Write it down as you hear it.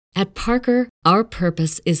At Parker, our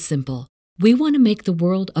purpose is simple. We want to make the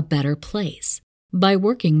world a better place by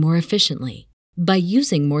working more efficiently, by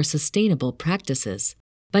using more sustainable practices,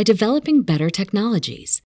 by developing better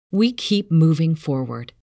technologies. We keep moving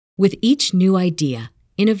forward. With each new idea,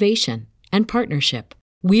 innovation, and partnership,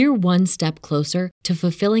 we're one step closer to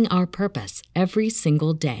fulfilling our purpose every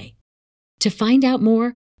single day. To find out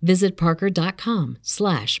more, visit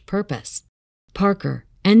parker.com/purpose. Parker,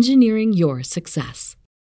 engineering your success.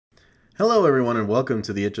 Hello, everyone, and welcome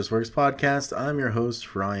to the It Just Works podcast. I'm your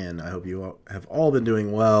host, Ryan. I hope you have all been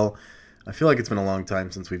doing well. I feel like it's been a long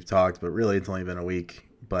time since we've talked, but really it's only been a week.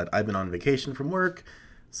 But I've been on vacation from work,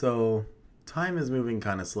 so time is moving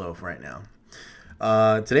kind of slow for right now.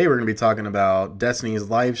 Today we're going to be talking about Destiny's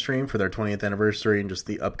live stream for their 20th anniversary and just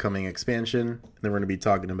the upcoming expansion. Then we're going to be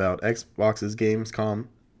talking about Xbox's Gamescom,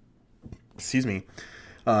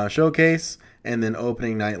 showcase, and then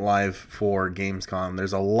opening night live for Gamescom.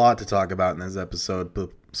 There's a lot to talk about in this episode,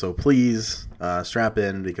 so please strap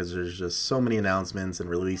in because there's just so many announcements and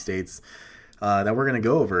release dates that we're going to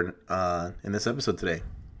go over in this episode today.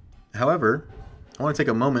 However, I want to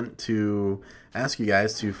take a moment to ask you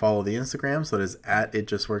guys to follow the Instagram. So that is at It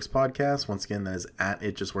Just Works Podcast. Once again, that is at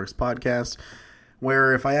It Just Works Podcast,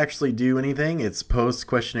 where if I actually do anything, it's posts,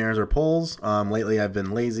 questionnaires, or polls. Lately, I've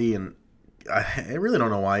been lazy, and I really don't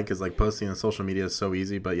know why, because like posting on social media is so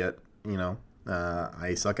easy, but yet,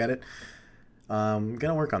 I suck at it. I'm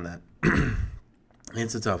going to work on that.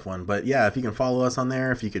 It's a tough one. But yeah, if you can follow us on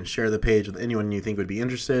there, if you can share the page with anyone you think would be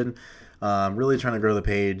interested. Really trying to grow the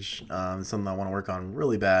page. It's something I want to work on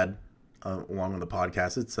really bad, along with the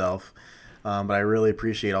podcast itself. But I really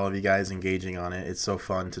appreciate all of you guys engaging on it. It's so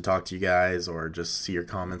fun to talk to you guys or just see your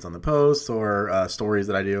comments on the posts or stories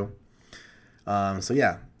that I do. So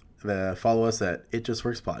yeah, follow us at It Just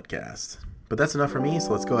Works Podcast. But that's enough for me,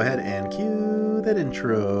 so let's go ahead and cue that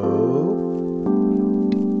intro.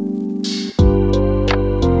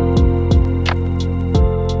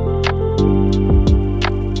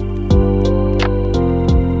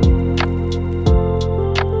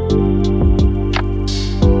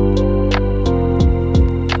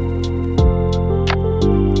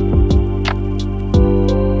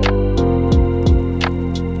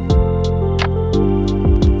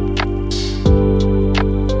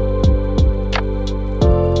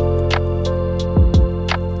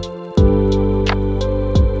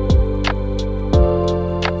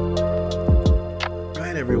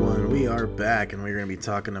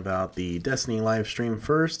 Talking about the Destiny live stream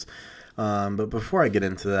first, but before I get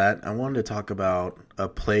into that, I wanted to talk about A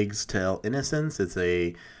Plague's Tale: Innocence. It's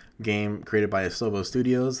a game created by Asobo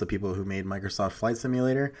Studios, the people who made Microsoft Flight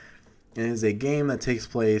Simulator. It is a game that takes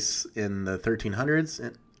place in the 1300s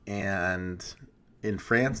and in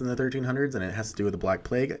France in the 1300s, and it has to do with the Black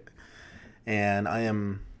Plague. And I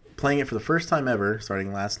am playing it for the first time ever,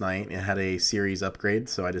 starting last night. It had a series upgrade,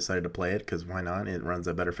 so I decided to play it because why not? It runs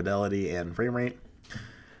at better fidelity and frame rate.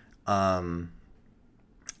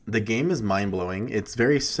 The game is mind-blowing. It's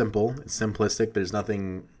very simple. It's simplistic. There's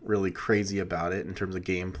nothing really crazy about it in terms of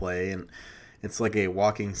gameplay, and it's like a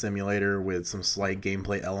walking simulator with some slight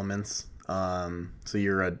gameplay elements. So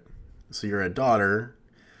you're a daughter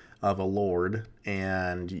of a lord,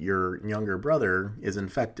 and your younger brother is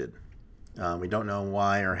infected. We don't know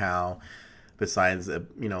why or how, besides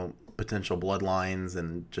potential bloodlines,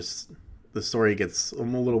 and just the story gets a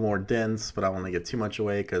little more dense, but I don't want to give too much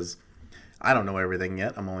away because I don't know everything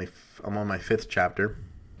yet. I'm on my 5th chapter.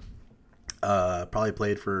 Probably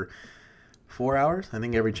played for 4 hours. I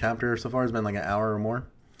think every chapter so far has been like an hour or more.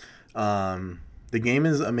 The game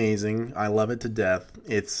is amazing. I love it to death.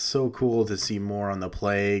 It's so cool to see more on the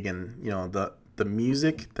Plague, and the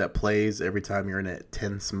music that plays every time you're in a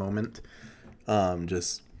tense moment.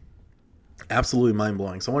 Just absolutely mind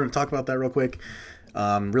blowing. So I wanted to talk about that real quick.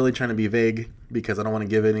 Really trying to be vague because I don't want to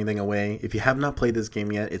give anything away. If you have not played this game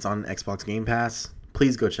yet, it's on Xbox Game Pass.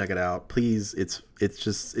 Please go check it out. Please, it's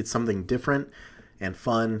something different and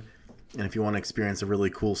fun. And if you want to experience a really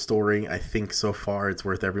cool story, I think so far it's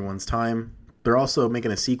worth everyone's time. They're also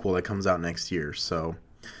making a sequel that comes out next year. So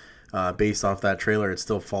based off that trailer, it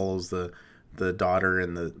still follows the daughter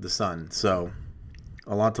and the son. So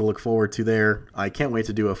a lot to look forward to there. I can't wait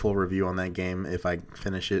to do a full review on that game if I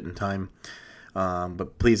finish it in time.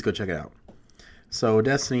 But please go check it out. So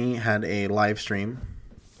Destiny had a live stream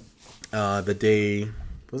the day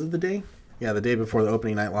before the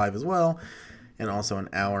opening night live as well, and also an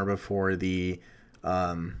hour before the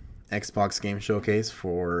Xbox game showcase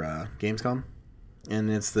for Gamescom.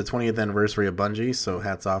 And it's the 20th anniversary of Bungie, so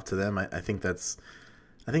hats off to them. I think that's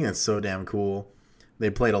so damn cool. They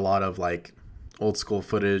played a lot of like old school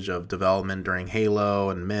footage of development during Halo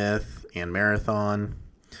and Myth and Marathon.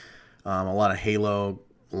 A lot of Halo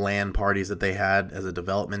LAN parties that they had as a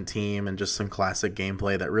development team, and just some classic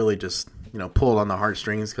gameplay that really just, pulled on the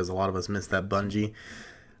heartstrings, because a lot of us missed that Bungie.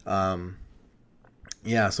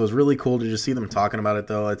 Yeah, so it's really cool to just see them talking about it,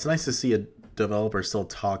 though. It's nice to see a developer still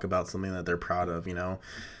talk about something that they're proud of,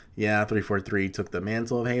 Yeah, 343 took the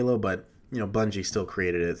mantle of Halo, but, Bungie still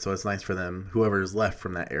created it, so it's nice for them, whoever's left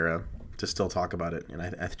from that era, to still talk about it, and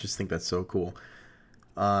I just think that's so cool.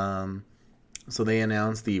 So they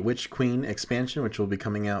announced the Witch Queen expansion, which will be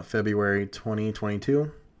coming out February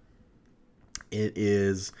 2022. It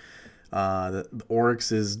is the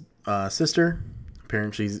Oryx's sister.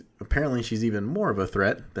 Apparently she's even more of a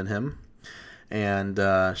threat than him. And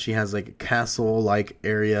she has like a castle-like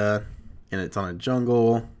area, and it's on a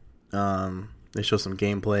jungle. They show some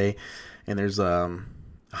gameplay, and there's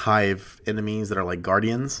hive enemies that are like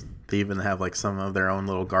guardians. They even have like some of their own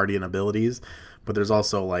little guardian abilities. But there's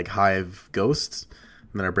also like hive ghosts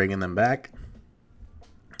that are bringing them back.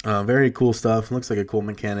 Very cool stuff. Looks like a cool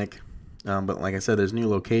mechanic. But like I said, there's new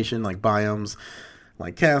location, like biomes,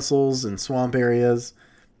 like castles and swamp areas.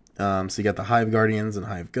 So you got the hive guardians and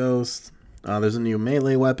hive ghosts. There's a new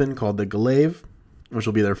melee weapon called the Glaive, which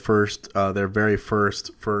will be their very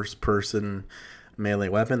first first-person melee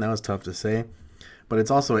weapon. That was tough to say. But it's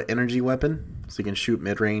also an energy weapon, so you can shoot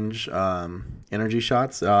mid-range energy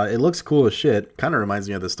shots. It looks cool as shit. Kind of reminds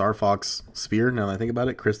me of the Star Fox spear, now that I think about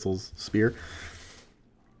it. Crystal's spear.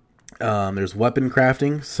 There's weapon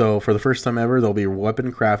crafting. So for the first time ever, there'll be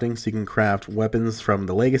weapon crafting. So you can craft weapons from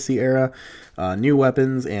the Legacy era, new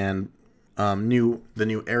weapons, and the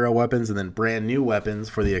new era weapons, and then brand new weapons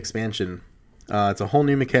for the expansion. It's a whole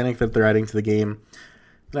new mechanic that they're adding to the game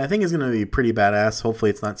that I think is going to be pretty badass. Hopefully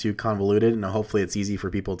it's not too convoluted, and hopefully it's easy for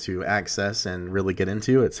people to access and really get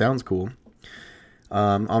into. It sounds cool.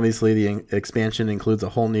 Obviously, the expansion includes a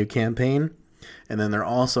whole new campaign, and then they're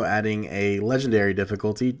also adding a legendary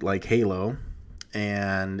difficulty like Halo,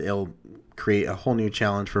 and it'll create a whole new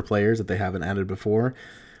challenge for players that they haven't added before.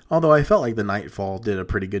 Although I felt like the Nightfall did a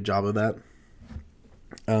pretty good job of that.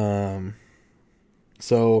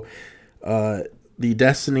 The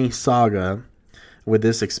Destiny saga, with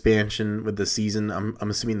this expansion, with the season, I'm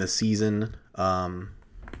assuming the season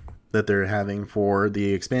that they're having for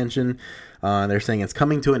the expansion, they're saying it's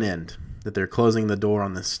coming to an end, that they're closing the door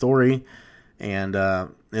on this story, and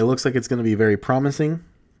it looks like it's going to be very promising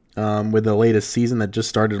with the latest season that just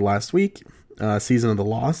started last week, Season of the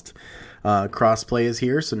Lost. Crossplay is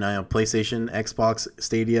here, so now PlayStation, Xbox,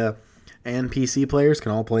 Stadia, and PC players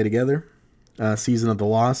can all play together. Season of the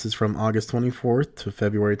Lost is from August 24th to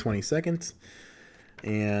February 22nd.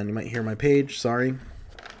 And you might hear my page, sorry.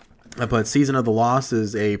 But Season of the Lost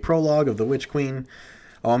is a prologue of the Witch Queen.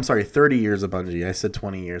 Oh, I'm sorry, 30 years of Bungie. I said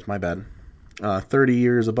 20 years, my bad. 30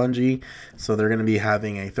 years of Bungie. So they're going to be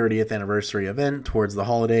having a 30th anniversary event towards the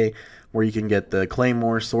holiday where you can get the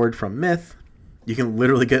Claymore sword from Myth. You can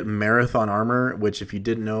literally get Marathon armor, which if you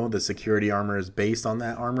didn't know, the security armor is based on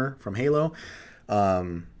that armor from Halo.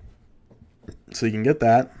 So you can get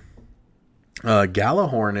that.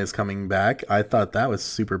 Galahorn is coming back. I thought that was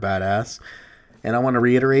super badass. And I want to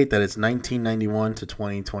reiterate that it's 1991 to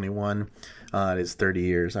 2021. It is 30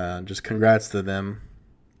 years. Just congrats to them.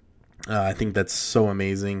 I think that's so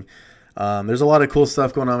amazing. There's a lot of cool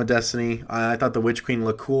stuff going on with Destiny. I thought the Witch Queen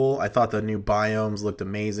looked cool. I thought the new biomes looked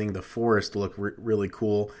amazing. The forest looked really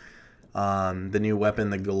cool. The new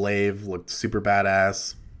weapon, the Glaive, looked super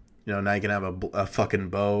badass. Now you can have a fucking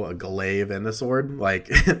bow, a glaive, and a sword. Like,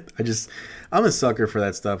 I'm a sucker for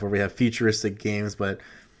that stuff where we have futuristic games, but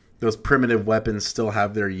those primitive weapons still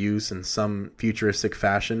have their use in some futuristic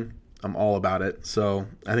fashion. I'm all about it. So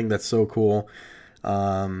I think that's so cool.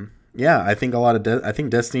 I think I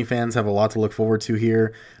think Destiny fans have a lot to look forward to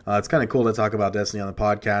here. It's kind of cool to talk about Destiny on the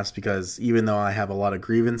podcast because even though I have a lot of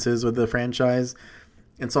grievances with the franchise,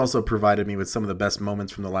 it's also provided me with some of the best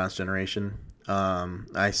moments from the last generation.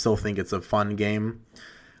 I still think it's a fun game.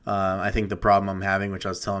 I think the problem I'm having, which I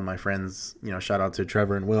was telling my friends, shout out to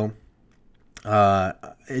Trevor and Will,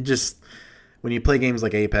 when you play games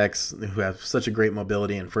like Apex, who have such a great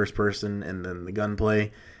mobility in first person and then the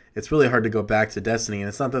gunplay, it's really hard to go back to Destiny. And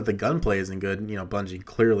it's not that the gunplay isn't good. Bungie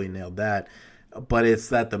clearly nailed that. But it's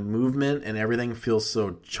that the movement and everything feels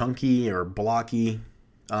so chunky or blocky.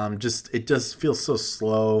 It just feels so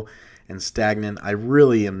slow and stagnant. I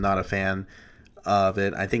really am not a fan of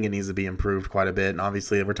it. I think it needs to be improved quite a bit. And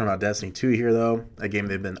obviously, we're talking about Destiny 2 here, though, a game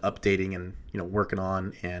they've been updating and working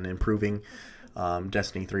on and improving.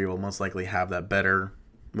 Destiny 3 will most likely have that better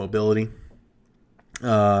mobility.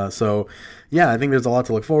 I think there's a lot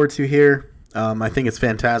to look forward to here. I think it's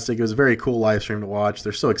fantastic. It was a very cool live stream to watch.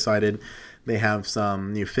 They're so excited. They have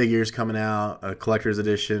some new figures coming out, a collector's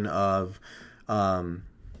edition of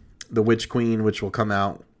the Witch Queen, which will come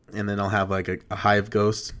out, and then I'll have like a Hive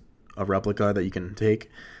Ghost, a replica that you can take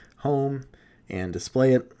home and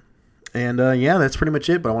display it. And yeah, that's pretty much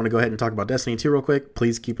it. But I want to go ahead and talk about Destiny 2 real quick.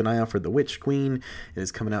 Please keep an eye out for the Witch Queen. It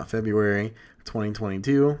is coming out February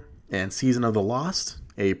 2022. And Season of the Lost,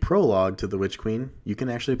 a prologue to the Witch Queen, you can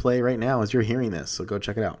actually play right now as you're hearing this. So go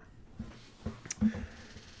check it out.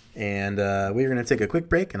 And we're going to take a quick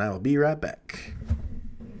break, and I will be right back.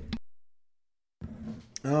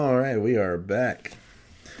 All right, we are back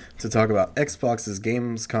to talk about Xbox's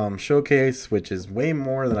Gamescom Showcase, which is way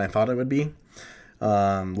more than I thought it would be.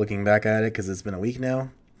 Looking back at it, because it's been a week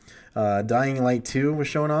now. Dying Light 2 was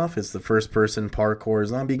shown off. It's the first-person parkour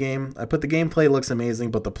zombie game. I put the gameplay looks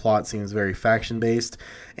amazing, but the plot seems very faction-based,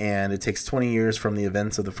 and it takes 20 years from the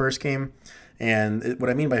events of the first game. And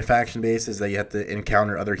what I mean by faction-based is that you have to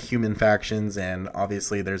encounter other human factions, and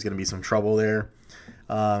obviously there's going to be some trouble there.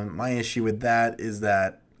 My issue with that is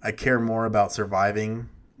that I care more about surviving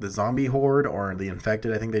the zombie horde, or the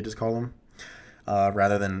infected, I think they just call them,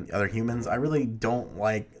 rather than other humans. I really don't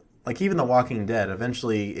like even The Walking Dead.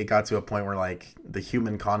 Eventually it got to a point where like the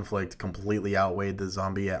human conflict completely outweighed the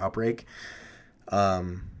zombie outbreak.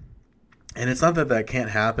 And it's not that that can't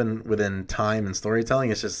happen within time and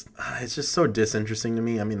storytelling. It's just so disinteresting to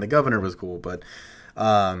me. I mean, the governor was cool, but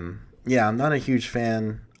yeah, I'm not a huge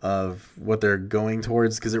fan of what they're going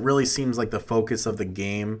towards, because it really seems like the focus of the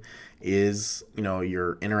game is, you know,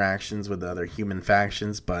 your interactions with the other human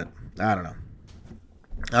factions. But I don't know.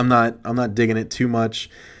 I'm not digging it too much.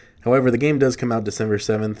 However, the game does come out December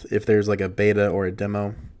 7th. If there's like a beta or a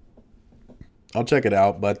demo, I'll check it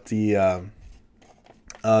out. But the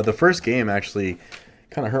first game actually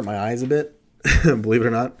kind of hurt my eyes a bit, believe it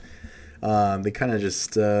or not. They kind of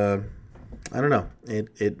just, I don't know.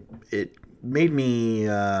 It made me,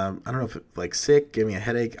 I don't know if it, like sick, gave me a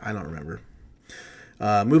headache. I don't remember.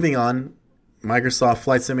 Moving on, Microsoft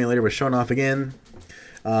Flight Simulator was shown off again.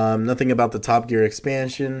 Nothing about the Top Gear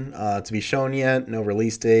expansion to be shown yet. No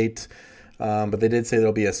release date. But they did say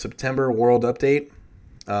there'll be a September world update.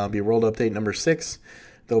 Be world update number 6.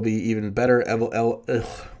 There'll be even better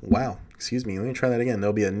wow, excuse me. Let me try that again.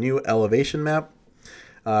 There'll be a new elevation map,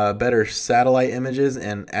 better satellite images,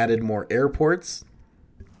 and added more airports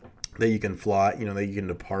that you can fly, that you can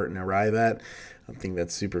depart and arrive at. I think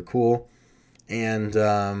that's super cool. And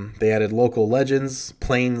they added local legends,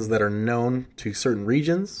 planes that are known to certain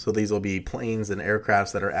regions. So these will be planes and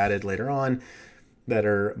aircrafts that are added later on that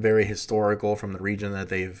are very historical from the region that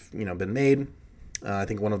they've, been made. I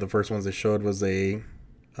think one of the first ones they showed was a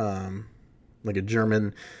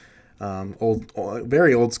German,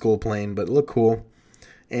 very old school plane, but it looked cool.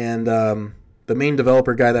 And the main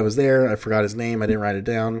developer guy that was there, I forgot his name, I didn't write it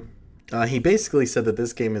down. He basically said that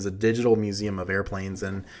this game is a digital museum of airplanes,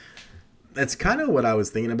 and that's kind of what I was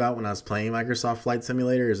thinking about when I was playing Microsoft Flight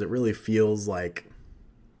Simulator. Is it really feels like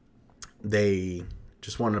they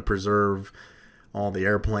just wanted to preserve all the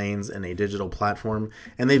airplanes in a digital platform,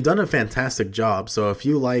 and they've done a fantastic job. So if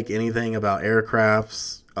you like anything about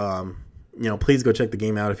aircrafts, please go check the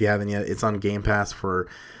game out if you haven't yet. It's on Game Pass for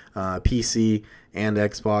PC and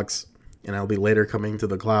Xbox, and it'll be later coming to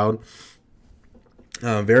the cloud.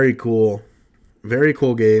 Very cool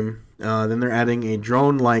game. Then they're adding a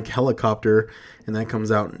drone-like helicopter, and that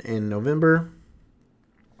comes out in November.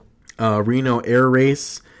 Reno Air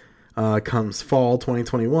Race comes fall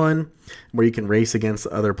 2021, where you can race against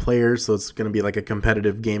other players. So it's going to be like a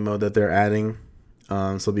competitive game mode that they're adding.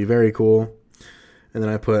 So it'll be very cool. And then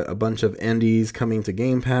I put a bunch of indies coming to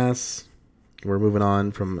Game Pass. We're moving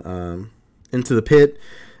on from Into the Pit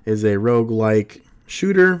is a roguelike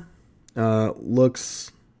shooter.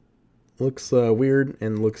 Looks weird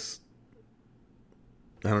and looks,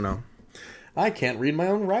 I don't know. I can't read my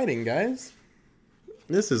own writing, guys.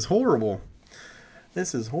 This is horrible.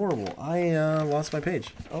 I lost my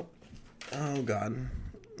page. Oh God,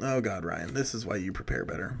 Ryan. This is why you prepare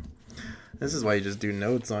better. This is why you just do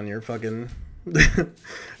notes on your fucking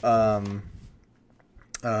phone.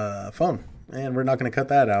 And we're not going to cut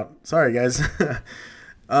that out. Sorry, guys.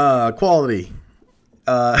 Quality.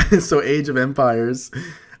 So Age of Empires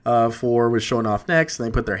 4 was shown off next, and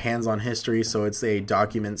they put their hands on history. So it's a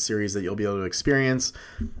document series that you'll be able to experience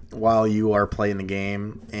while you are playing the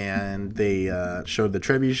game. And they showed the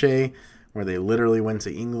trebuchet, where they literally went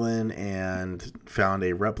to England and found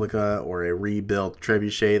a replica or a rebuilt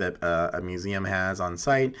trebuchet that a museum has on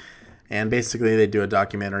site. And basically they do a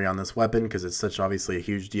documentary on this weapon because it's such obviously a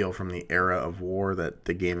huge deal from the era of war that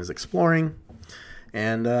the game is exploring.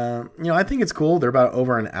 And, I think it's cool. They're about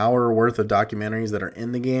over an hour worth of documentaries that are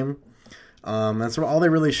in the game. That's all they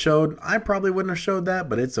really showed. I probably wouldn't have showed that,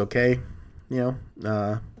 but it's okay.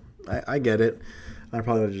 I get it. I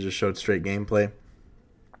probably would have just showed straight gameplay.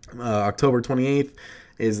 October 28th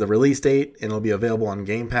is the release date, and it'll be available on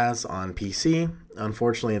Game Pass on PC.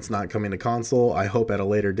 Unfortunately, it's not coming to console. I hope at a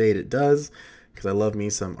later date it does, because I love me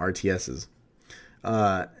some RTSs.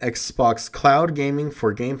 Xbox Cloud Gaming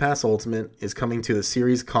for Game Pass Ultimate is coming to the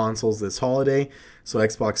Series consoles this holiday. So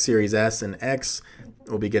Xbox Series S and X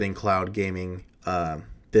will be getting cloud gaming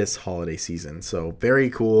this holiday season. So very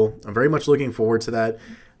cool. I'm very much looking forward to that.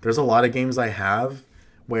 There's a lot of games I have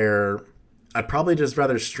where I'd probably just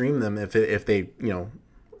rather stream them if they,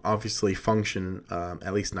 obviously function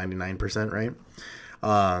at least 99%, right?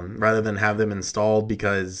 Rather than have them installed,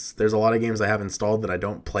 because there's a lot of games I have installed that I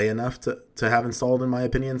don't play enough to have installed, in my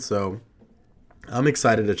opinion. So I'm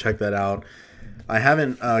excited to check that out. I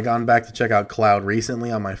haven't gone back to check out Cloud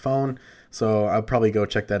recently on my phone, so I'll probably go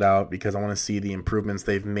check that out because I want to see the improvements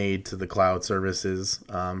they've made to the cloud services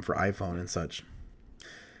for iPhone and such.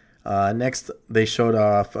 Next, they showed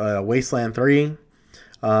off Wasteland 3,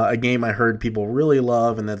 a game I heard people really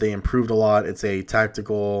love and that they improved a lot. It's a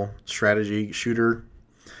tactical strategy shooter.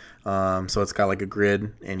 So it's got like a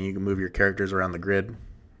grid, and you can move your characters around the grid.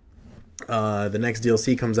 The next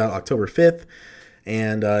DLC comes out October 5th,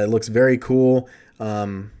 and it looks very cool.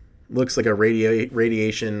 Looks like a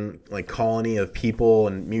radiation like colony of people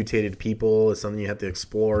and mutated people is something you have to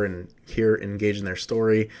explore and engage in their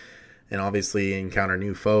story, and obviously encounter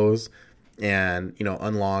new foes, and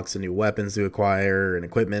unlocks and new weapons to acquire and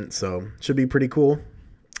equipment. So should be pretty cool.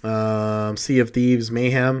 Sea of Thieves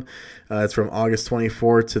Mayhem. It's from August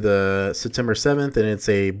 24th to the September 7th, and it's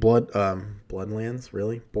a Borderlands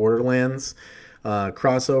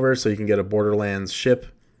crossover, so you can get a Borderlands ship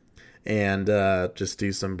and just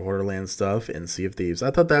do some Borderlands stuff in Sea of Thieves. I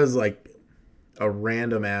thought that was like a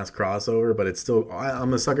random ass crossover, but it's still,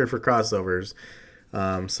 I'm a sucker for crossovers,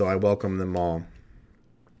 so I welcome them all.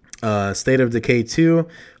 State of Decay 2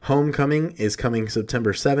 Homecoming is coming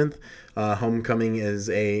September 7th. Homecoming is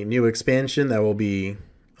a new expansion that will be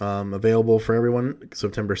available for everyone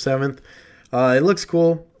September 7th. It looks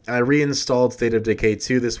cool. I reinstalled State of Decay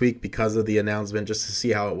 2 this week because of the announcement, just to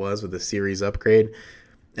see how it was with the series upgrade.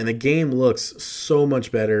 And the game looks so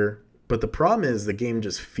much better, but the problem is the game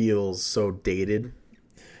just feels so dated.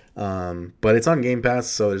 But it's on Game Pass,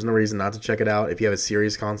 so there's no reason not to check it out. If you have a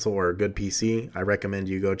series console or a good PC, I recommend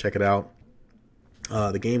you go check it out.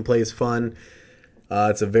 The gameplay is fun.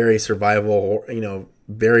 It's a very survival,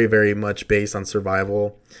 very, very much based on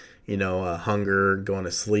survival, hunger, going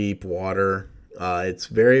to sleep, water. It's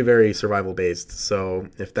very, very survival based. So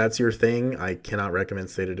if that's your thing, I cannot recommend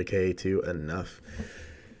State of Decay 2 enough.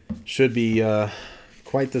 Should be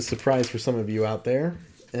quite the surprise for some of you out there.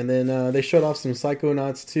 And then they showed off some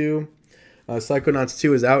Psychonauts 2. Psychonauts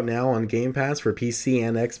 2 is out now on Game Pass for PC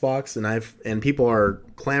and Xbox, and people are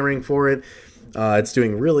clamoring for it. It's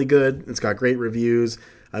doing really good. It's got great reviews.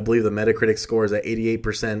 I believe the Metacritic score is at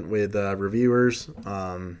 88% with reviewers.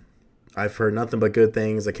 I've heard nothing but good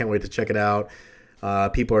things. I can't wait to check it out.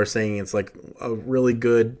 People are saying it's like a really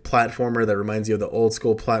good platformer that reminds you of the old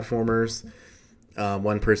school platformers.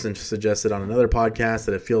 One person suggested on another podcast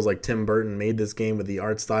that it feels like Tim Burton made this game with the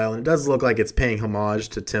art style, and it does look like it's paying homage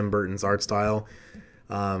to Tim Burton's art style.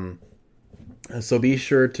 So be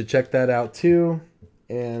sure to check that out too.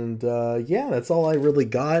 And that's all I really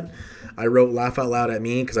got. I wrote Laugh Out Loud at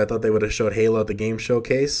Me because I thought they would have showed Halo at the Game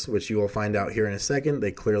Showcase, which you will find out here in a second.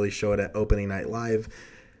 They clearly show it at Opening Night Live,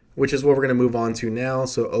 which is what we're going to move on to now.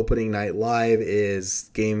 So Opening Night Live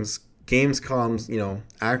is Gamescom's,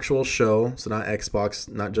 actual show. So not Xbox,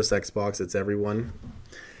 not just Xbox, it's everyone.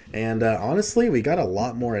 And honestly, we got a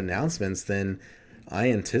lot more announcements than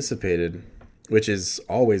I anticipated, which is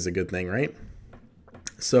always a good thing, right?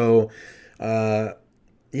 So, so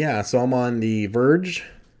I'm on The Verge.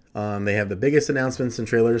 They have the biggest announcements and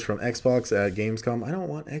trailers from Xbox at Gamescom. I don't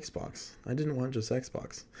want Xbox. I didn't want just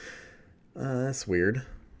Xbox. That's weird.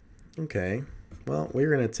 Okay. Well,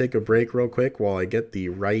 we're going to take a break real quick while I get the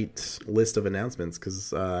right list of announcements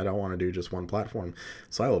because I don't want to do just one platform.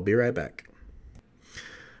 So I will be right back.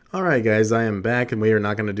 All right, guys, I am back, and we are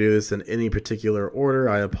not going to do this in any particular order.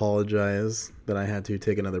 I apologize that I had to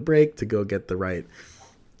take another break to go get the right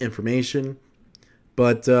information.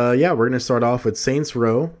 But, we're going to start off with Saints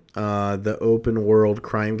Row. The open world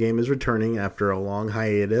crime game is returning after a long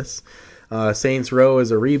hiatus. Saints Row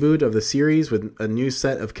is a reboot of the series with a new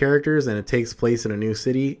set of characters, and it takes place in a new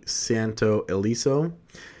city, Santo Ileso,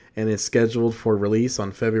 and is scheduled for release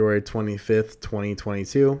on February 25th,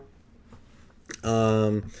 2022.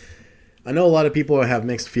 I know a lot of people have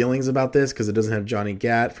mixed feelings about this because it doesn't have Johnny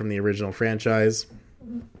Gat from the original franchise,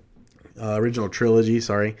 original trilogy,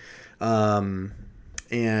 sorry. And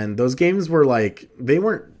those games were like, they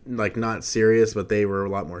weren't like not serious, but they were a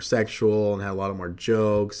lot more sexual and had a lot more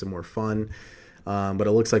jokes and more fun. But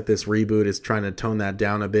it looks like this reboot is trying to tone that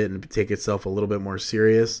down a bit and take itself a little bit more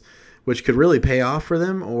serious, which could really pay off for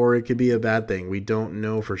them, or it could be a bad thing. We don't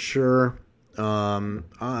know for sure. I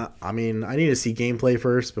mean, I need to see gameplay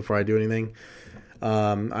first before I do anything.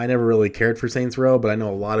 I never really cared for Saints Row, but I know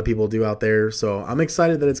a lot of people do out there, so I'm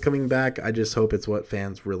excited that it's coming back. I just hope it's what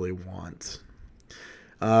fans really want.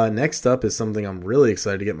 Next up is something I'm really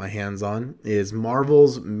excited to get my hands on, is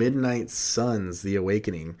Marvel's Midnight Suns: The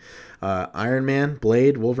Awakening. Iron Man,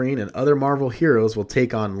 Blade, Wolverine, and other Marvel heroes will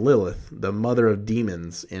take on Lilith, the mother of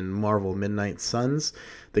demons, in Marvel Midnight Suns.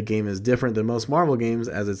 The game is different than most Marvel games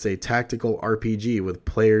as it's a tactical RPG with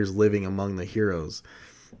players living among the heroes.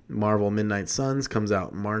 Marvel Midnight Suns comes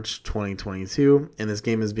out March 2022, and this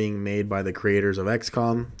game is being made by the creators of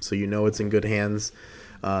XCOM, so you know it's in good hands.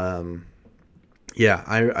 Yeah,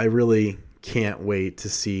 I really can't wait to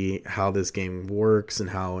see how this game works and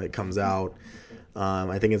how it comes out.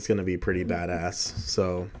 I think it's going to be pretty badass.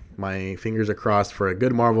 So my fingers are crossed for a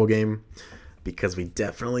good Marvel game because we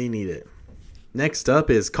definitely need it. Next up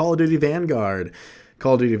is Call of Duty Vanguard.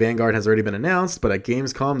 Call of Duty Vanguard has already been announced, but at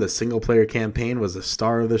Gamescom, the single-player campaign was the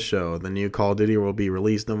star of the show. The new Call of Duty will be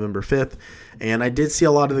released November 5th, and I did see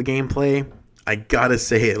a lot of the gameplay. I gotta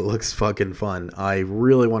say, it looks fucking fun. I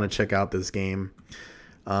really want to check out this game.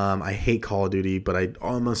 I hate Call of Duty, but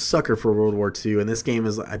I'm a sucker for World War II, and this game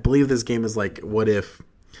is, I believe this game is like, what if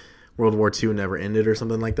World War II never ended or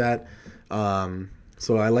something like that.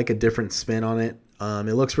 So I like a different spin on it.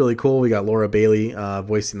 It looks really cool. We got Laura Bailey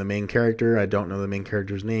voicing the main character. I don't know the main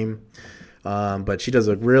character's name, but she does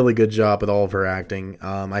a really good job with all of her acting.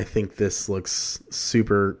 I think this looks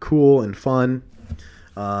super cool and fun.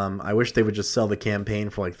 I wish they would just sell the campaign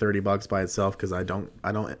for like $30 by itself because I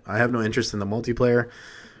have no interest in the multiplayer.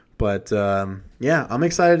 But yeah, I'm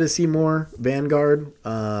excited to see more Vanguard.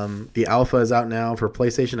 The alpha is out now for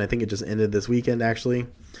PlayStation. I think it just ended this weekend actually.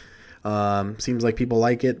 Seems like people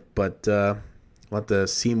like it, but we'll have to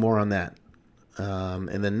see more on that.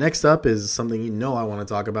 And then next up is something I want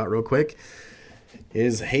to talk about real quick.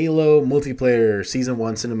 Is Halo Multiplayer Season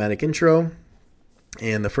 1 Cinematic Intro.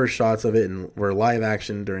 And the first shots of it were live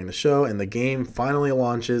action during the show, and the game finally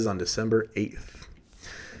launches on December 8th.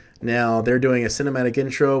 Now, they're doing a cinematic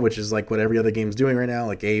intro, which is like what every other game's doing right now,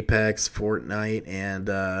 like Apex, Fortnite, and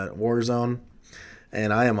Warzone.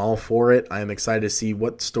 And I am all for it. I am excited to see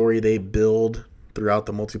what story they build throughout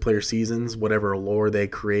the multiplayer seasons, whatever lore they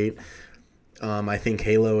create. I think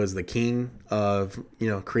Halo is the king of,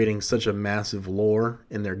 creating such a massive lore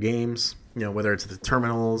in their games. Whether it's the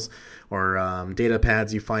terminals or data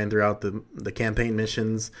pads you find throughout the campaign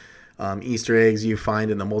missions, Easter eggs you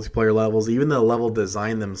find in the multiplayer levels, even the level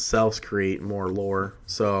design themselves create more lore.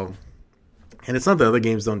 So, and it's not that other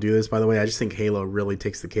games don't do this, by the way. I just think Halo really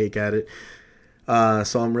takes the cake at it.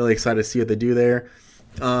 So I'm really excited to see what they do there.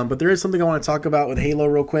 But there is something I want to talk about with Halo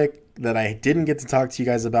real quick that I didn't get to talk to you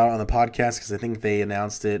guys about on the podcast because I think they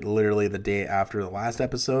announced it literally the day after the last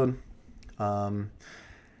episode.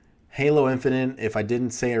 Halo Infinite, if I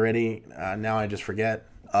didn't say already, now I just forget.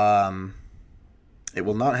 It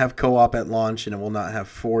will not have co-op at launch, and it will not have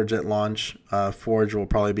Forge at launch. Forge will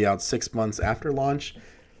probably be out 6 months after launch,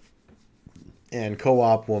 and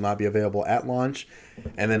co-op will not be available at launch.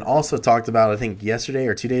 And then also talked about, I think yesterday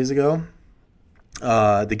or 2 days ago,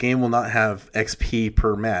 the game will not have XP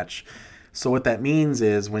per match. So what that means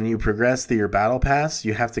is when you progress through your battle pass,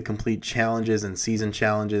 you have to complete challenges and season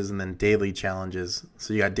challenges and then daily challenges.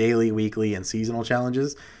 So you got daily, weekly, and seasonal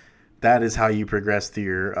challenges. That is how you progress through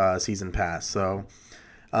your season pass. So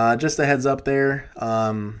just a heads up there.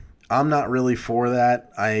 I'm not really for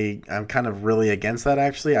that. I'm kind of really against that,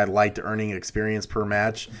 actually. I liked earning experience per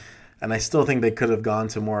match. And I still think they could have gone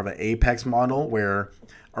to more of an Apex model where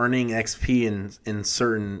earning XP in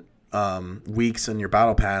certain weeks in your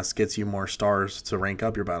battle pass gets you more stars to rank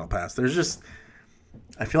up your battle pass.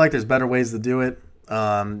 I feel like there's better ways to do it.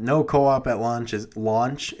 No co-op at launch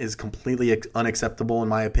is completely unacceptable in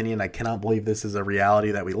my opinion. I cannot believe this is a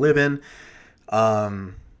reality that we live in.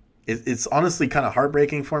 It's honestly kind of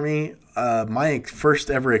heartbreaking for me. My first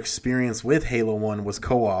ever experience with Halo 1 was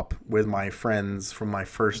co-op with my friends from my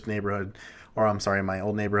first neighborhood, my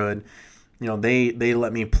old neighborhood. They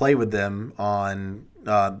let me play with them on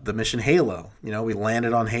the mission Halo. We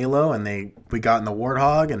landed on Halo and we got in the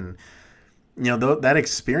Warthog and that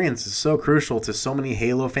experience is so crucial to so many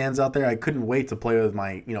Halo fans out there. I couldn't wait to play with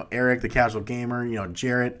my, Eric, the casual gamer,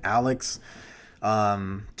 Jarrett, Alex,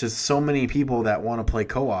 just so many people that want to play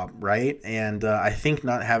co-op, right? And I think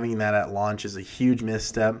not having that at launch is a huge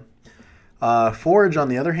misstep. Forge, on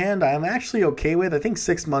the other hand, I'm actually okay with. I think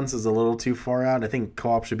 6 months is a little too far out. I think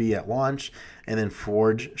co-op should be at launch, and then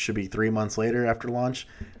Forge should be 3 months later after launch.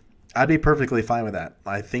 I'd be perfectly fine with that.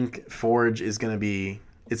 I think Forge is going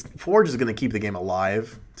to keep the game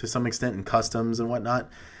alive to some extent in customs and whatnot,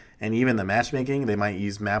 and even the matchmaking. They might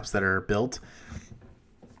use maps that are built.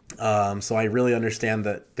 So I really understand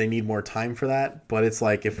that they need more time for that. But it's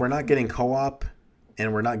like, if we're not getting co-op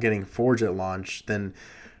and we're not getting Forge at launch, then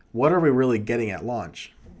what are we really getting at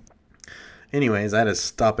launch? Anyways, I had to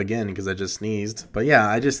stop again because I just sneezed. But yeah,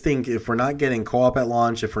 I just think if we're not getting co-op at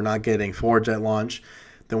launch, if we're not getting Forge at launch,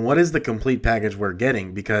 then what is the complete package we're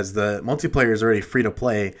getting? Because the multiplayer is already free to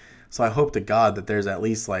play. So I hope to God that there's at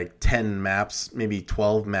least like 10 maps, maybe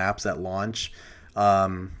 12 maps at launch.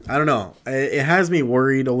 I don't know. It has me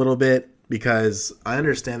worried a little bit because I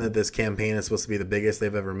understand that this campaign is supposed to be the biggest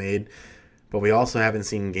they've ever made. But we also haven't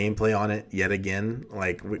seen gameplay on it yet again.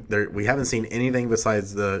 Like, we haven't seen anything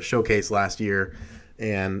besides the showcase last year.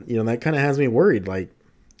 And, that kind of has me worried. Like,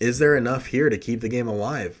 is there enough here to keep the game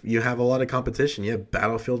alive? You have a lot of competition. You have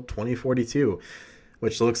Battlefield 2042,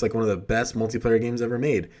 which looks like one of the best multiplayer games ever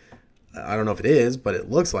made. I don't know if it is, but it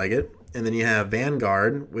looks like it. And then you have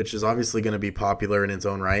Vanguard, which is obviously going to be popular in its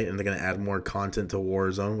own right. And they're going to add more content to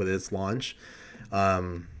Warzone with its launch.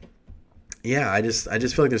 Yeah, I just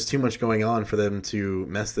feel like there's too much going on for them to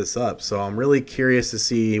mess this up. So I'm really curious to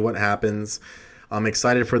see what happens. I'm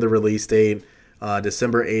excited for the release date,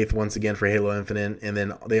 December 8th, once again for Halo Infinite. And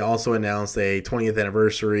then they also announced a 20th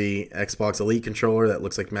anniversary Xbox Elite controller that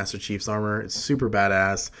looks like Master Chief's armor. It's super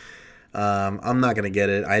badass. I'm not going to get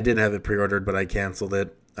it. I did have it pre-ordered, but I canceled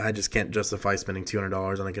it. I just can't justify spending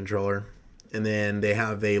 $200 on a controller. And then they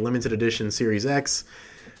have a limited edition Series X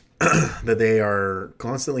that they are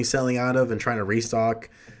constantly selling out of and trying to restock.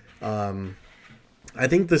 I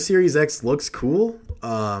think the Series X looks cool.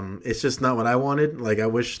 It's just not what I wanted. Like, I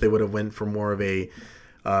wish they would have went for more of a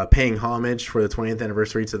paying homage for the 20th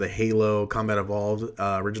anniversary to the Halo Combat Evolved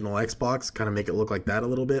original Xbox. Kind of make it look like that a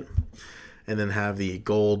little bit. And then have the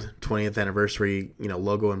gold 20th anniversary,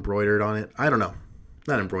 logo embroidered on it. I don't know.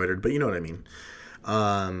 Not embroidered, but you know what I mean.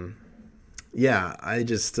 Yeah, I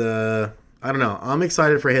don't know. I'm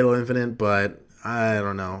excited for Halo Infinite, but I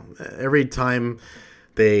don't know. Every time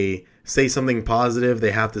they say something positive, they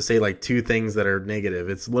have to say like two things that are negative.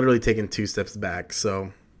 It's literally taking 2 steps back.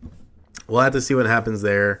 So we'll have to see what happens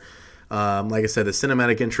there. Like I said, the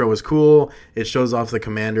cinematic intro was cool. It shows off the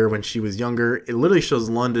commander when she was younger. It literally shows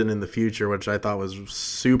London in the future, which I thought was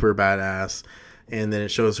super badass. And then it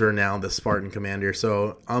shows her now, the Spartan commander.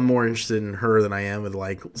 So I'm more interested in her than I am with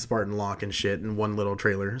like Spartan Locke and shit in one little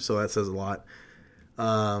trailer. So that says a lot.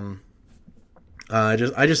 I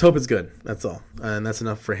just hope it's good. That's all. And that's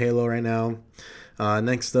enough for Halo right now.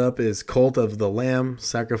 Next up is Cult of the Lamb,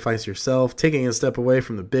 Sacrifice Yourself. Taking a step away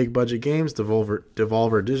from the big budget games,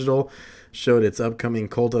 Devolver Digital showed its upcoming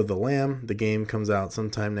Cult of the Lamb. The game comes out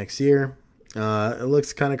sometime next year. It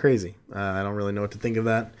looks kind of crazy. I don't really know what to think of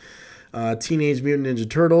that. Teenage Mutant Ninja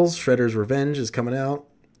Turtles, Shredder's Revenge is coming out.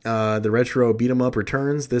 The retro beat 'em up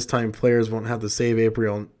returns. This time players won't have to save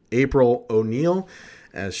April O'Neil,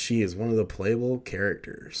 as she is one of the playable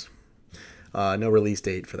characters. No release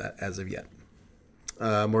date for that as of yet.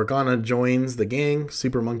 Morgana joins the gang.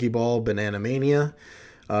 Super Monkey Ball Banana Mania.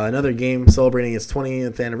 Another game celebrating its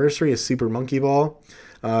 20th anniversary is Super Monkey Ball.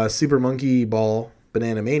 Super Monkey Ball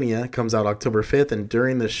Banana Mania comes out October 5th, and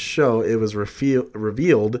during the show it was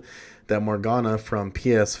revealed that Morgana from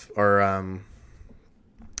it's not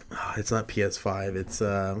PS5, it's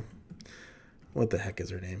what the heck is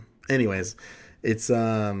her name? Anyways, it's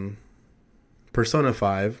Persona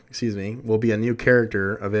 5, will be a new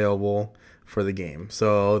character available for the game.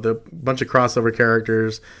 So the bunch of crossover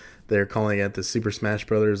characters, they're calling it the Super Smash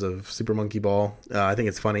Brothers of Super Monkey Ball. I think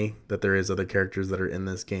it's funny that there is other characters that are in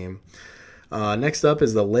this game. Next up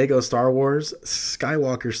is the Lego Star Wars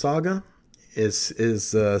Skywalker Saga.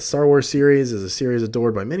 Star Wars series is a series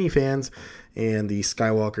adored by many fans, and the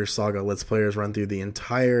Skywalker Saga lets players run through the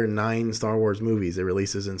entire 9 Star Wars movies. It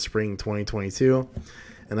releases in spring 2022.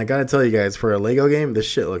 And I gotta tell you guys, for a Lego game, this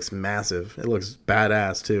shit looks massive. It looks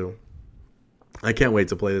badass too. I can't wait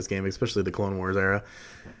to play this game, especially the Clone Wars era.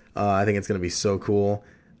 I think it's gonna be so cool.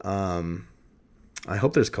 I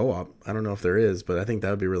hope there's co-op. I don't know if there is, but I think that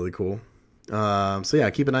would be really cool. So yeah,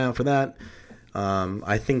 keep an eye out for that.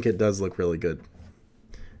 I think it does look really good.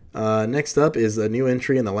 Next up is a new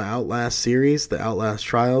entry in the Outlast series. The Outlast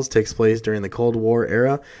Trials takes place during the Cold War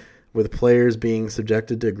era, with players being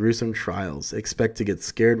subjected to gruesome trials. Expect to get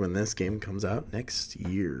scared when this game comes out next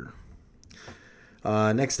year.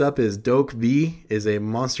 Next up is Doke V, is a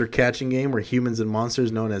monster catching game where humans and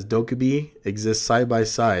monsters known as Dokkaebi exist side by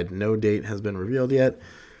side. No date has been revealed yet.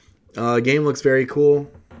 Game looks very cool.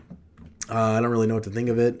 I don't really know what to think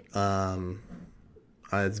of it.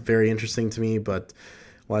 It's very interesting to me, but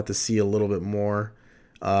we'll have to see a little bit more.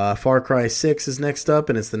 Far Cry 6 is next up,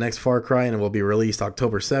 and it's the next Far Cry, and it will be released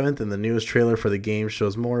October 7th. And the newest trailer for the game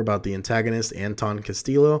shows more about the antagonist, Anton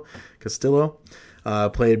Castillo,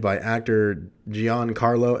 played by actor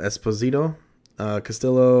Giancarlo Esposito.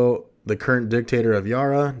 Castillo, the current dictator of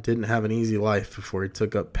Yara, didn't have an easy life before he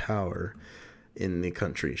took up power in the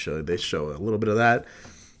country. So they show a little bit of that.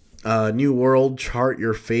 New World, Chart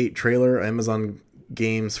Your Fate trailer. Amazon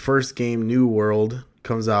Games' first game, New World,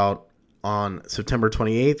 comes out on September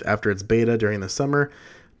 28th after its beta during the summer.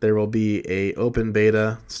 There will be a open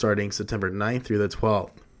beta starting September 9th through the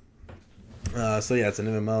 12th. So yeah, it's an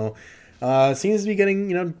MMO. Seems to be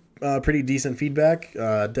getting, pretty decent feedback.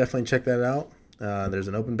 Definitely check that out. There's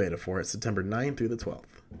an open beta for it, September 9th through the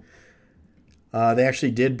 12th. They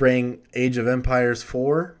actually did bring Age of Empires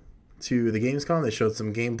 4 to the Gamescom. They showed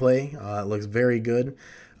some gameplay. It looks very good.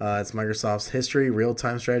 It's Microsoft's history,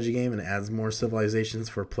 real-time strategy game, and adds more civilizations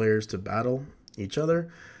for players to battle each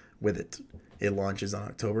other with it. It launches on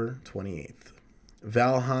October 28th.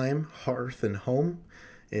 Valheim, Hearth and Home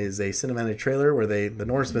is a cinematic trailer where the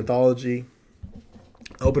Norse mythology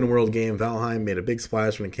open world game Valheim made a big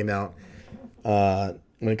splash when it came out.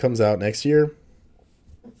 When it comes out next year,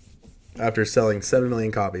 after selling 7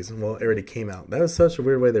 million copies. Well, it already came out. That was such a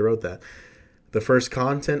weird way they wrote that. The first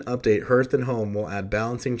content update, Hearth and Home, will add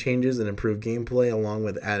balancing changes and improve gameplay, along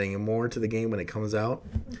with adding more to the game when it comes out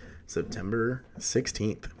September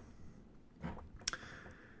 16th.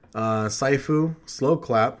 Saifu Slow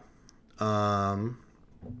Clap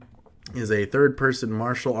is a third-person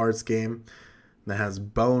martial arts game that has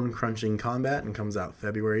bone-crunching combat and comes out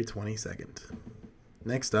February 22nd.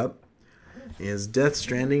 Next up is Death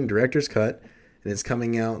Stranding Director's Cut. And it's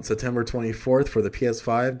coming out September 24th for the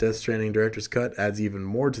PS5. Death Stranding Director's Cut adds even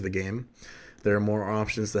more to the game. There are more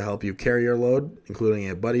options to help you carry your load, including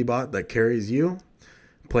a buddy bot that carries you.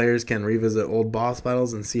 Players can revisit old boss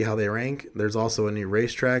battles and see how they rank. There's also a new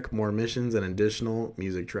racetrack, more missions, and additional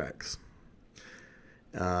music tracks.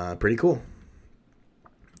 Pretty cool.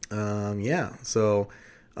 So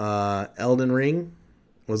Elden Ring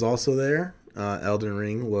was also there. Elden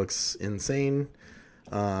Ring looks insane.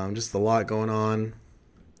 Just a lot going on.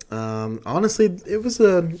 Honestly, it was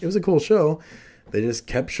a cool show. They just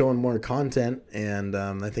kept showing more content, and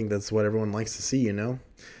I think that's what everyone likes to see,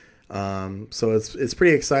 So it's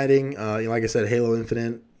pretty exciting. Like I said, Halo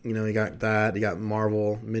Infinite, you got that. You got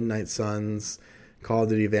Marvel, Midnight Suns, Call of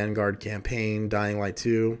Duty Vanguard campaign, Dying Light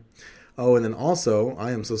 2. Oh, and then also,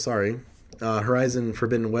 I am so sorry, Horizon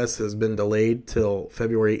Forbidden West has been delayed till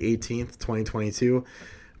February 18th, 2022.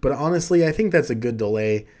 But honestly, I think that's a good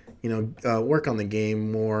delay. Work on the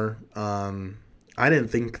game more. I didn't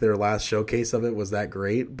think their last showcase of it was that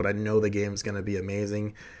great, but I know the game's going to be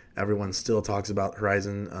amazing. Everyone still talks about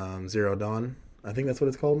Horizon Zero Dawn. I think that's what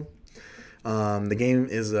it's called. The game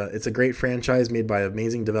it's a great franchise made by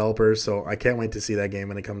amazing developers, so I can't wait to see that game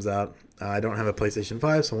when it comes out. I don't have a PlayStation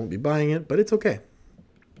 5, so I won't be buying it, but it's okay.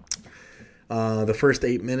 The first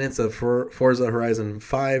 8 minutes of Forza Horizon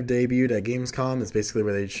 5 debuted at Gamescom. It's basically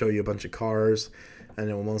where they show you a bunch of cars, and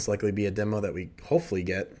it will most likely be a demo that we hopefully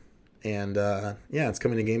get. And it's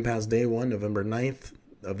coming to Game Pass day 1, November 9th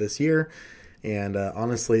of this year. And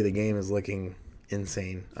honestly, the game is looking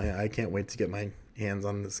insane. I can't wait to get my hands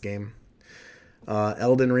on this game.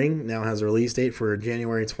 Elden Ring now has a release date for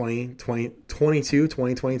January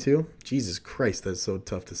 2022. Jesus Christ, that's so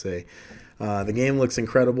tough to say. The game looks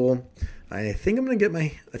incredible. I think I'm gonna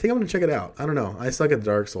check it out. I don't know. I suck at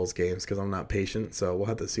Dark Souls games because I'm not patient, so we'll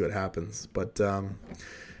have to see what happens. But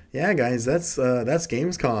guys, that's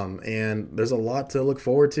Gamescom, and there's a lot to look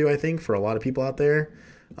forward to. I think for a lot of people out there,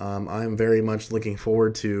 I'm very much looking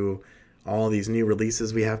forward to all these new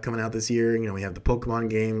releases we have coming out this year. We have the Pokemon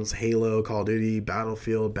games, Halo, Call of Duty,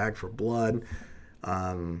 Battlefield, Back 4 Blood,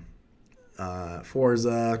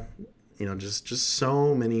 Forza. Just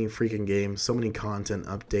so many freaking games, so many content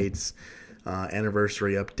updates,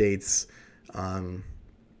 anniversary updates.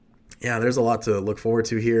 There's a lot to look forward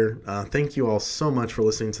to here. Thank you all so much for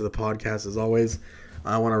listening to the podcast. As always,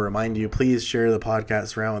 I want to remind you, please share the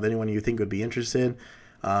podcast around with anyone you think would be interested.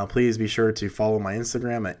 Please be sure to follow my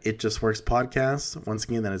Instagram at It Just Works Podcast. Once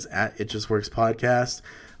again, that is at It Just Works Podcast.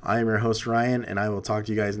 I am your host, Ryan, and I will talk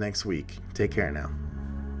to you guys next week. Take care now.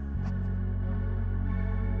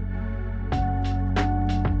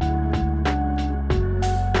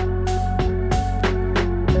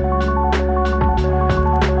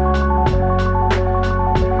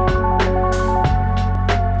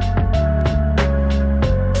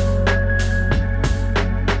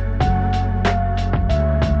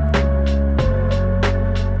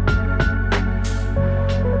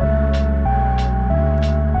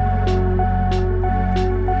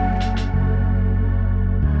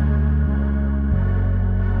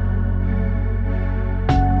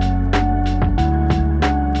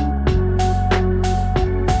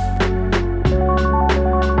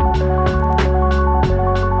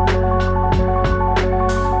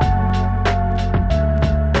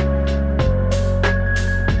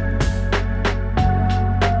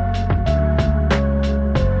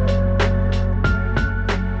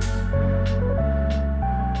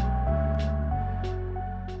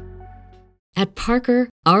 At Parker,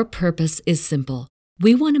 our purpose is simple.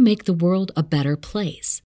 We want to make the world a better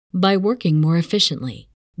place by working more efficiently,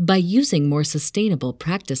 by using more sustainable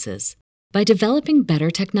practices, by developing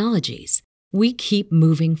better technologies. We keep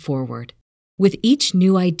moving forward. With each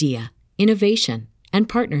new idea, innovation, and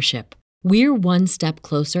partnership, we're one step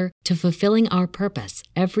closer to fulfilling our purpose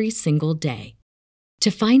every single day.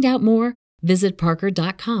 To find out more, visit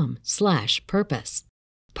parker.com/purpose.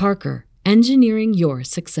 Parker, engineering your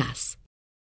success.